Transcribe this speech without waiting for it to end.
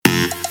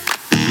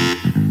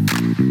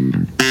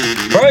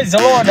Praise the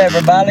Lord,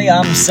 everybody.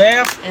 I'm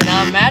Seth. And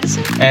I'm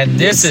Madison. And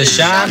this is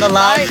Shine the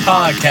Light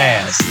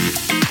Podcast.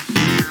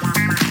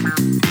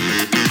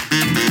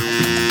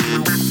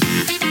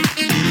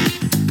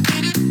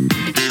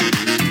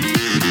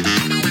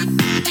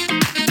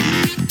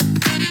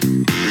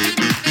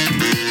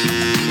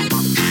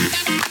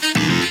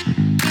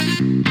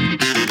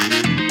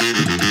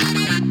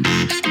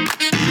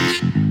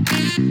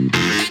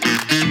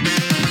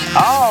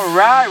 All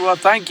right, well,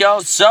 thank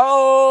y'all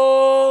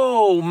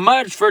so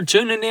much for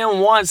tuning in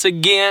once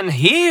again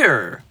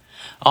here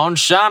on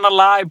Shine a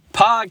Light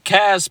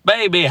Podcast,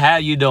 baby. How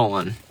you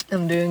doing?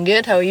 I'm doing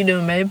good. How are you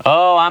doing, babe?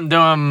 Oh, I'm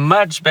doing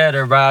much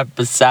better right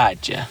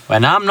beside you.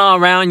 When I'm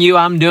not around you,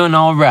 I'm doing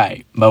all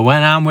right. But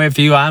when I'm with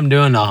you, I'm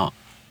doing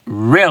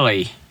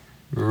really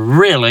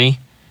good.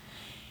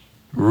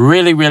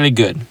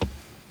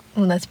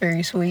 Well, that's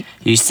very sweet.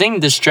 You seem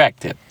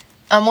distracted.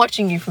 I'm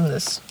watching you from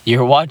this.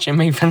 You're watching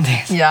me from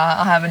this? Yeah,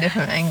 I have a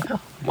different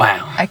angle.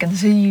 Wow. I can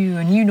see you,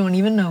 and you don't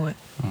even know it.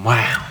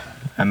 Wow.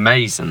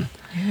 Amazing.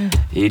 Yeah.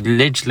 You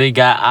literally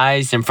got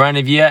eyes in front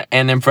of you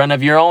and in front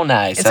of your own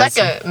eyes. It's like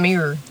a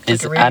mirror.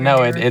 It's like I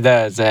know it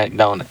does that,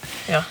 don't it?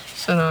 Yeah,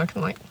 so now I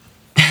can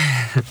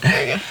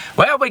there you go.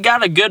 Well, we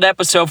got a good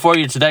episode for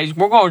you today.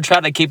 We're going to try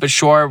to keep it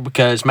short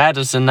because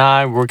Madison and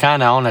I, we're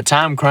kind of on a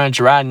time crunch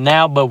right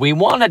now, but we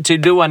wanted to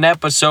do an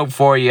episode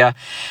for you.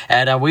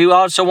 And we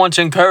also want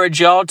to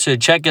encourage y'all to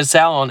check us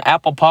out on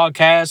Apple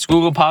Podcasts,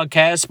 Google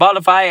Podcasts,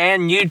 Spotify,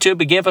 and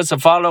YouTube, and give us a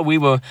follow. We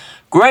will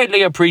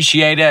greatly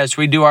appreciate it as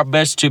we do our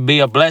best to be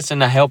a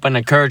blessing, a help, and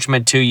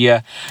encouragement to you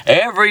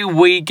every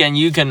week. And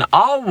you can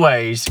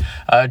always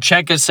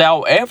check us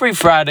out every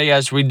Friday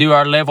as we do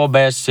our level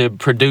best to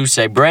produce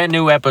a brand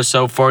new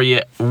episode for you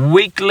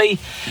weekly.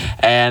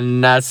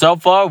 And so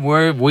far,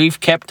 we've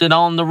kept it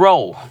on the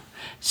roll.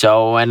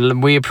 So,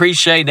 and we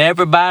appreciate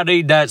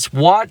everybody that's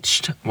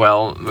watched.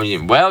 Well,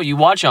 you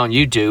watch on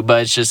YouTube,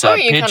 but it's just a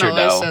picture,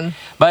 though. Listen.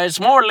 But it's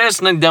more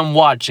listening than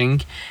watching.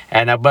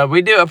 And but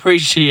we do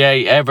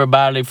appreciate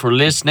everybody for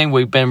listening.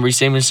 We've been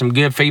receiving some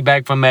good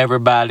feedback from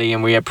everybody,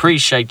 and we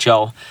appreciate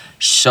y'all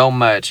so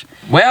much.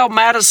 Well,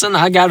 Madison,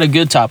 I got a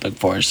good topic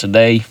for us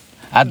today.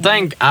 I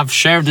think I've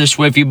shared this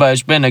with you, but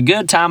it's been a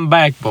good time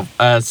back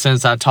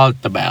since I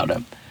talked about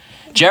it.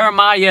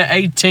 Jeremiah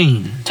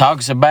 18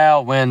 talks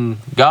about when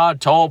God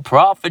told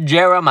prophet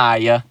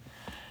Jeremiah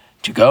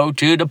to go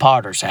to the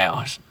potter's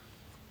house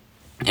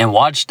and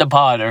watch the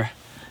potter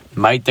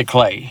make the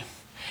clay.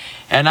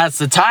 And that's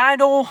the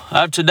title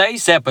of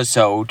today's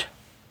episode,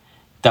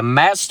 The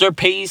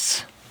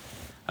Masterpiece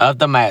of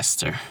the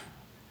Master.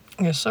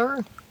 Yes,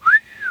 sir.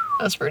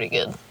 That's pretty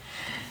good.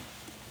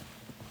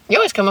 You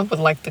always come up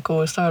with the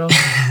coolest titles.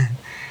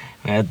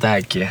 Yeah,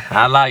 thank you.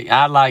 I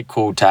like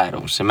cool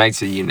titles. It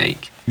makes it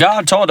unique.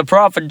 God told the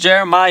prophet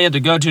Jeremiah to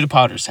go to the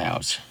potter's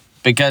house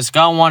because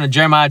God wanted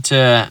Jeremiah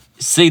to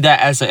see that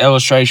as an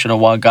illustration of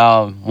what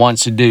God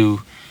wants to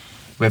do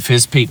with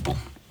his people.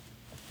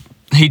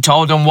 He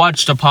told him,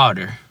 watch the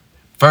potter,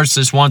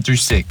 verses 1 through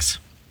 6.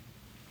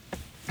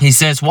 He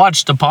says,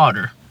 watch the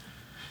potter.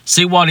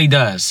 See what he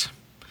does.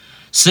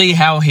 See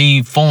how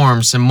he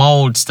forms and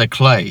molds the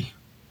clay.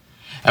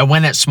 And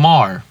when it's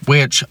mar,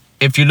 which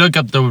if you look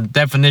up the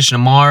definition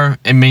of mar,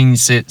 it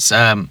means it's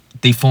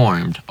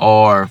deformed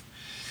or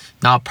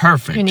not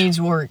perfect. It needs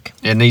work.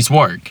 It needs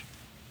work.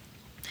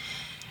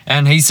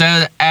 And he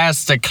said,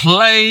 as the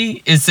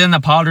clay is in the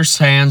potter's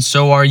hand,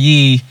 so are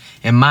ye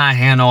in my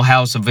hand, O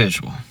house of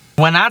Israel.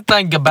 When I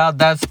think about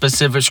that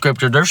specific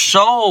scripture, there's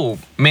so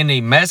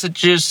many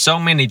messages, so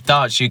many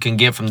thoughts you can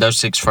get from those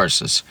 6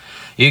 verses.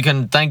 You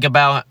can think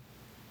about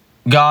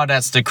God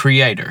as the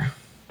creator,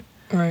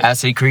 Right.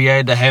 as he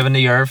created the heaven and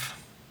the earth.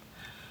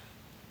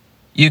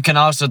 You can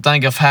also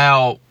think of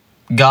how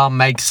God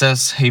makes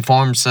us, he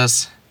forms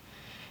us.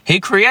 He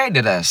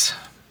created us.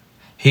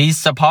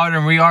 He's the potter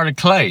and we are the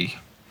clay.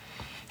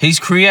 He's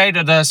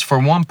created us for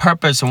one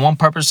purpose and one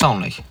purpose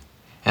only,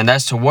 and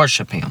that's to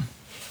worship him.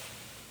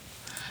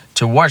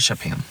 To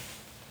worship him.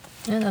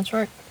 Yeah, that's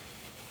right.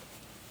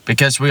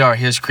 Because we are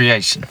his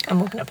creation.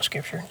 I'm looking up a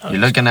scripture. You're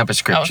looking up a I was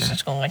scripture.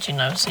 just going to let you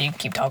know so you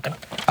keep talking.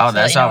 Oh,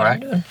 that's all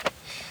right.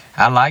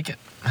 I like it.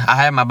 I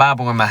have my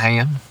Bible in my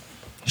hand.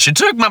 She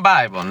took my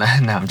Bible. No,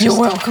 I'm just, You're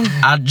welcome.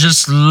 I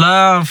just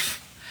love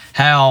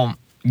how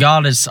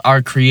God is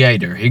our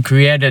creator. He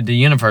created the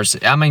universe.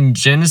 I mean,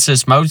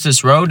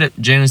 Moses wrote it,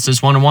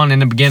 Genesis 1:1. In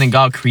the beginning,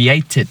 God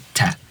created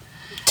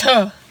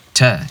right,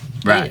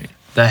 Yeah.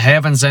 the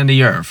heavens and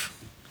the earth.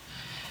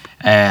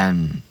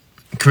 And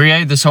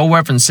created this whole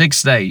earth in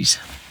 6 days.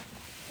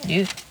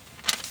 Yeah.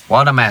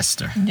 What a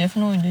master.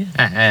 Definitely did.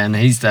 And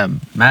he's the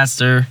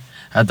master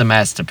of the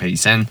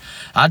masterpiece. And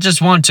I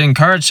just want to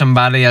encourage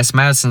somebody as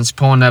Madison's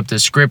pulling up the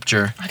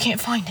scripture. I can't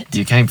find it.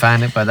 You can't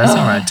find it, but that's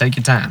all right. Take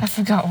your time. I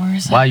forgot where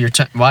is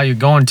it. While you're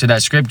going to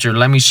that scripture,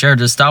 let me share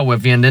this thought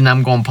with you, and then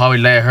I'm going to probably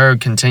let her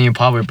continue,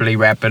 probably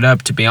wrap it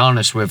up, to be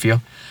honest with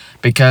you.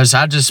 Because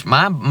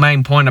my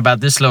main point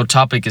about this little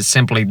topic is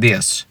simply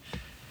this.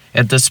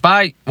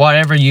 Despite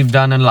whatever you've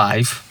done in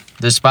life,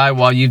 despite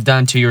what you've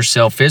done to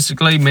yourself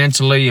physically,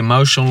 mentally,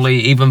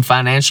 emotionally, even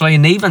financially,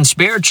 and even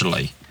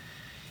spiritually.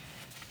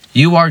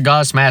 You are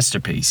God's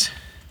masterpiece.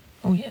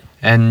 Oh, yeah.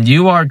 And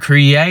you are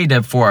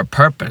created for a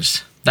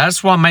purpose.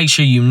 That's what makes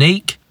you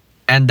unique,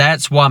 and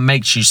that's what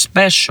makes you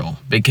special,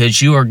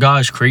 because you are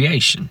God's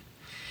creation.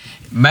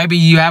 Maybe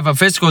you have a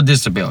physical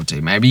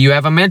disability. Maybe you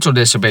have a mental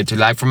disability.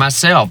 Like for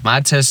myself, my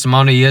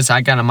testimony is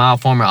I got a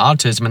mild form of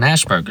autism and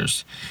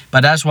Asperger's.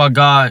 But that's what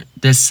God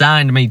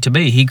designed me to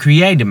be. He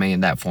created me in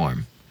that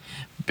form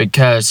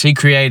because He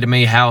created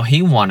me how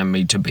He wanted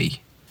me to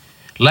be.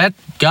 Let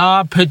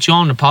God put you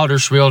on the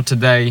potter's wheel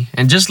today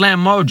and just let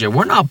Him mold you.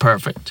 We're not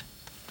perfect.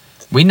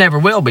 We never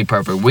will be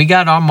perfect. We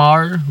got our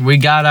mark. We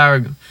got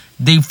our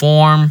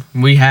deform.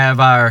 We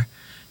have our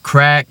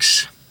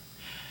cracks.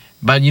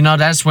 But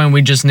that's when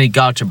we just need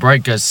God to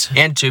break us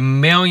into a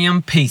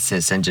million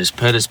pieces and just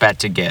put us back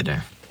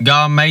together.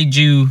 God made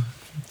you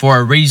for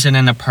a reason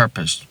and a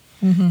purpose.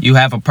 Mm-hmm. You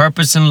have a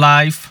purpose in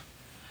life,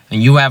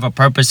 and you have a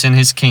purpose in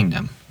His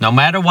kingdom. No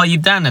matter what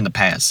you've done in the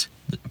past.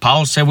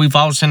 Paul said we've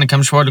all sinned and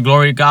come short of the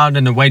glory of God,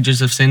 and the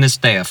wages of sin is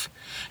death.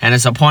 And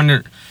it's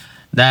appointed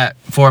that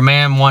for a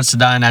man wants to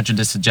die, and after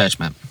this is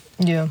judgment.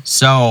 Yeah.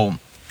 So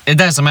it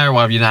doesn't matter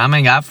what you've done. I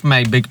mean, I've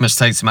made big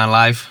mistakes in my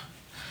life.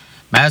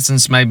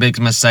 Madison's made big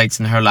mistakes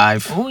in her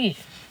life. Oh, yeah.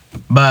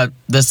 But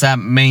does that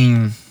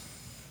mean,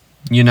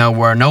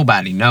 we're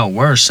nobody? No,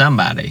 we're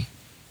somebody.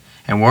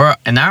 And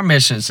our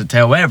mission is to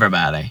tell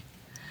everybody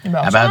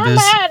about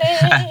this.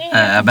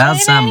 About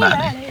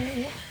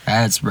somebody.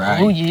 That's right.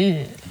 Oh,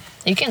 yeah.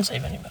 You can't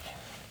save anybody.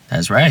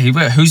 That's right.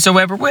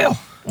 Whosoever will.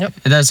 Yep.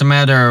 It doesn't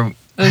matter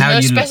There's how no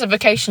you...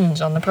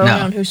 specifications on the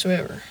pronoun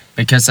whosoever.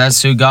 Because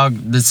that's who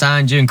God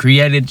designed you and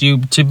created you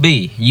to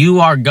be. You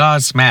are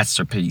God's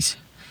masterpiece.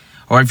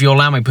 Or if you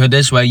allow me to put it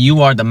this way,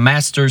 you are the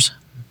Master's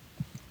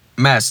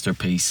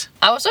masterpiece.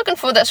 I was looking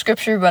for that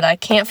scripture, but I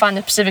can't find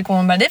the specific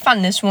one. But I did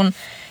find this one.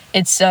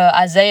 It's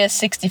Isaiah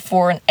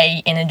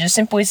 64:8, and it just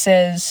simply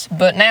says,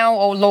 "But now,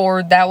 O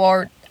Lord, Thou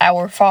art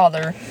our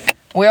Father.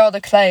 We are the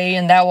clay,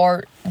 and Thou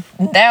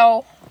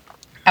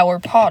our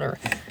potter.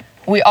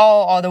 We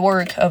all are the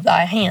work of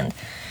Thy hand."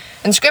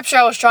 And the scripture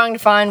I was trying to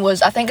find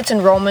was, I think it's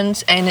in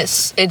Romans, and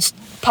it's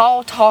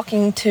Paul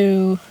talking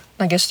to,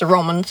 I guess, the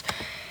Romans.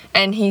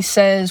 And he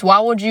says,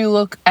 "Why would you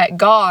look at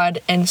God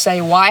and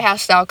say, why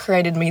hast thou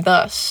created me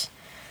thus?"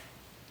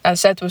 As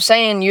Seth was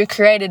saying, you're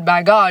created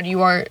by God.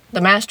 You are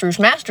the Master's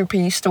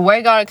masterpiece. The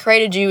way God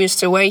created you is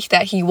the way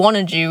that He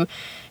wanted you.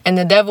 And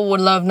the devil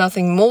would love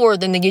nothing more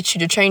than to get you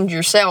to change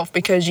yourself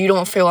because you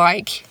don't feel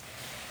like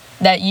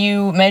that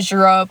you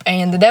measure up.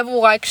 And the devil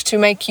likes to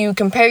make you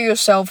compare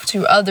yourself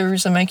to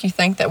others and make you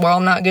think that, well,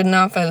 I'm not good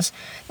enough as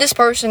this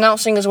person. I don't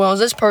sing as well as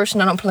this person.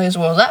 I don't play as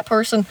well as that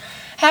person.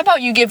 How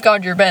about you give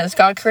God your best?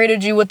 God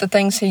created you with the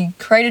things He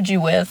created you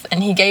with,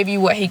 and He gave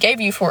you what He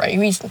gave you for a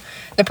reason.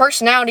 The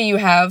personality you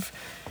have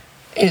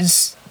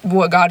is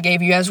what God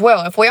gave you as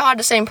well. If we all had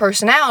the same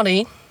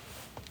personality,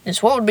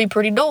 this world would be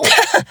pretty dull.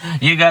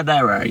 You got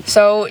that right.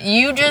 So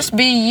you just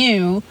be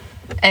you,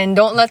 and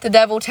don't let the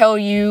devil tell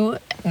you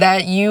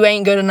that you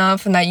ain't good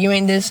enough and that you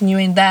ain't this and you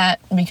ain't that,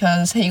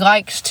 because he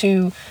likes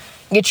to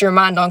get your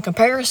mind on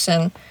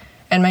comparison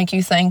and make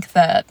you think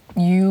that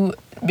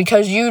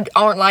because you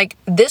aren't like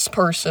this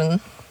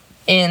person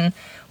in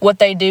what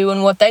they do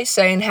and what they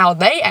say and how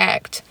they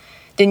act,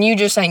 then you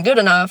just ain't good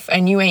enough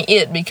and you ain't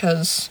it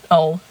because,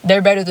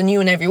 they're better than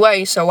you in every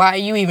way, so why are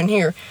you even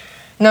here?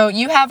 No,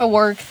 you have a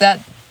work that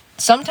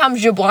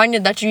sometimes you're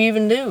blinded that you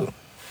even do.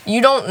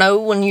 You don't know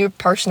when your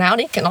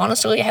personality can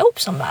honestly help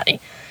somebody.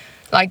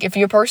 Like if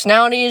your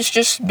personality is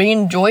just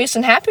being joyous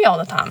and happy all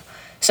the time.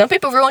 Some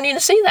people really need to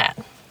see that.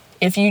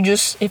 If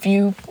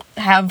you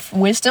have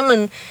wisdom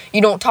and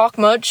you don't talk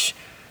much,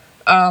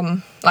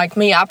 like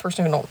me, I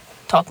personally don't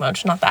talk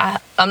much. Not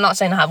that I'm not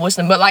saying I have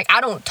wisdom, but like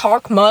I don't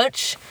talk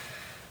much.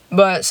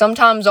 But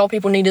sometimes all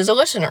people need is a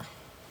listener.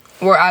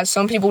 Whereas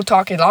some people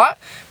talk a lot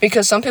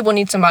because some people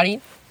need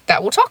somebody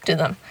that will talk to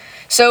them.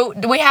 So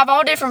we have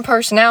all different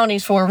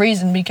personalities for a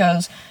reason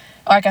because,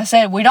 like I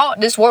said,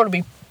 this world would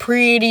be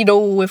pretty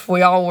dull if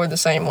we all were the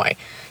same way.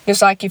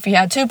 Just like if you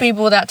had two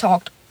people that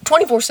talked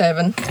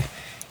 24/7,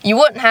 you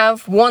wouldn't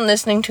have one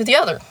listening to the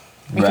other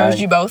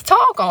because you both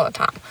talk all the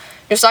time.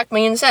 Just like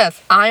me and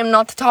Seth. I am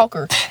not the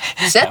talker.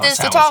 Seth is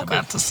the talker. I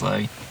was about to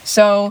say.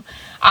 So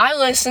I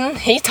listen.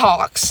 He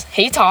talks.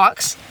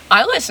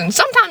 I listen.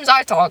 Sometimes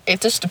I talk. It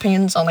just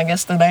depends on, I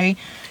guess, the day.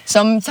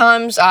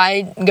 Sometimes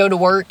I go to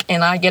work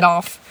and I get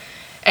off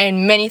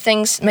and many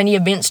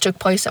events took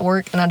place at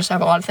work and I just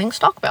have a lot of things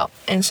to talk about.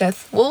 And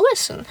Seth will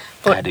listen.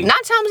 But 9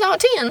 times out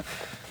of 10,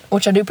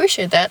 which I do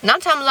appreciate that, 9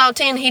 times out of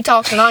 10 he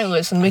talks and I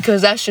listen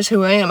because that's just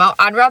who I am.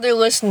 I'd rather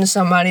listen to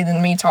somebody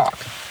than me talk.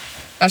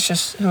 That's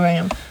just who I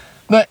am.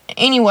 But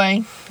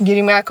anyway,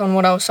 getting back on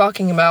what I was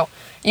talking about,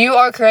 you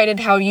are created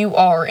how you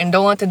are, and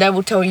don't let the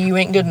devil tell you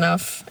ain't good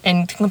enough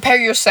and compare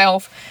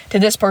yourself to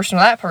this person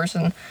or that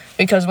person,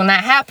 because when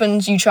that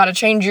happens, you try to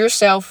change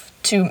yourself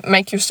to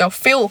make yourself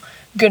feel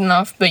good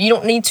enough, but you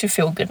don't need to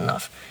feel good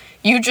enough.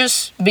 You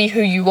just be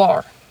who you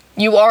are.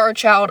 You are a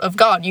child of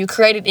God. You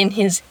created in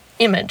His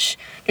image.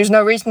 There's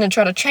no reason to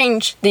try to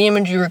change the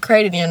image you were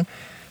created in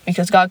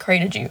because God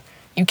created you.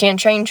 You can't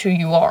change who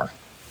you are.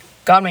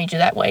 God made you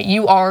that way.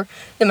 You are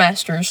the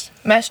Master's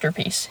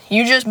masterpiece.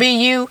 You just be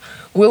you,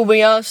 we'll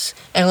be us,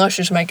 and let's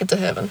just make it to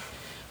heaven.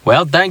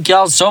 Well, thank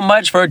y'all so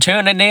much for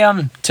tuning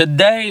in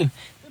today.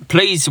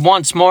 Please,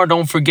 once more,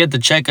 don't forget to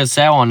check us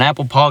out on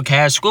Apple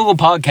Podcasts, Google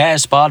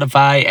Podcasts,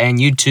 Spotify, and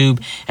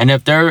YouTube. And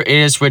if there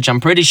is, which I'm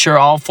pretty sure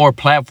all 4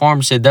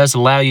 platforms, it does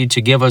allow you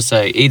to give us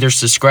either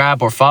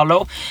subscribe or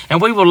follow. And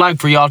we would like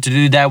for y'all to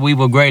do that. We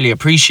will greatly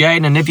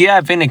appreciate. And if you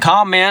have any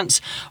comments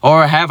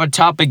or have a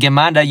topic in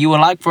mind that you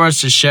would like for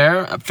us to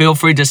share, feel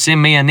free to send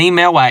me an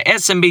email at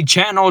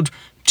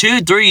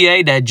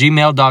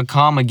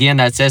smbchannel238@gmail.com. Again,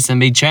 that's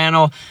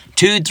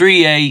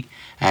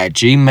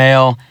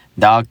smbchannel238@gmail.com.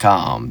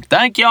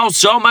 Thank y'all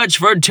so much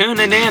for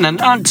tuning in,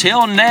 and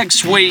until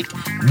next week,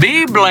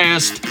 be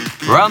blessed,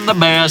 run the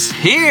best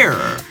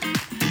here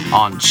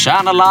on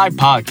Shine a Light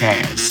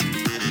Podcast.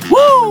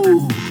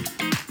 Woo!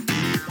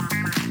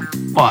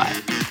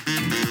 What?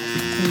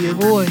 Yeah,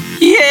 boy.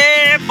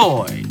 Yeah,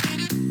 boy.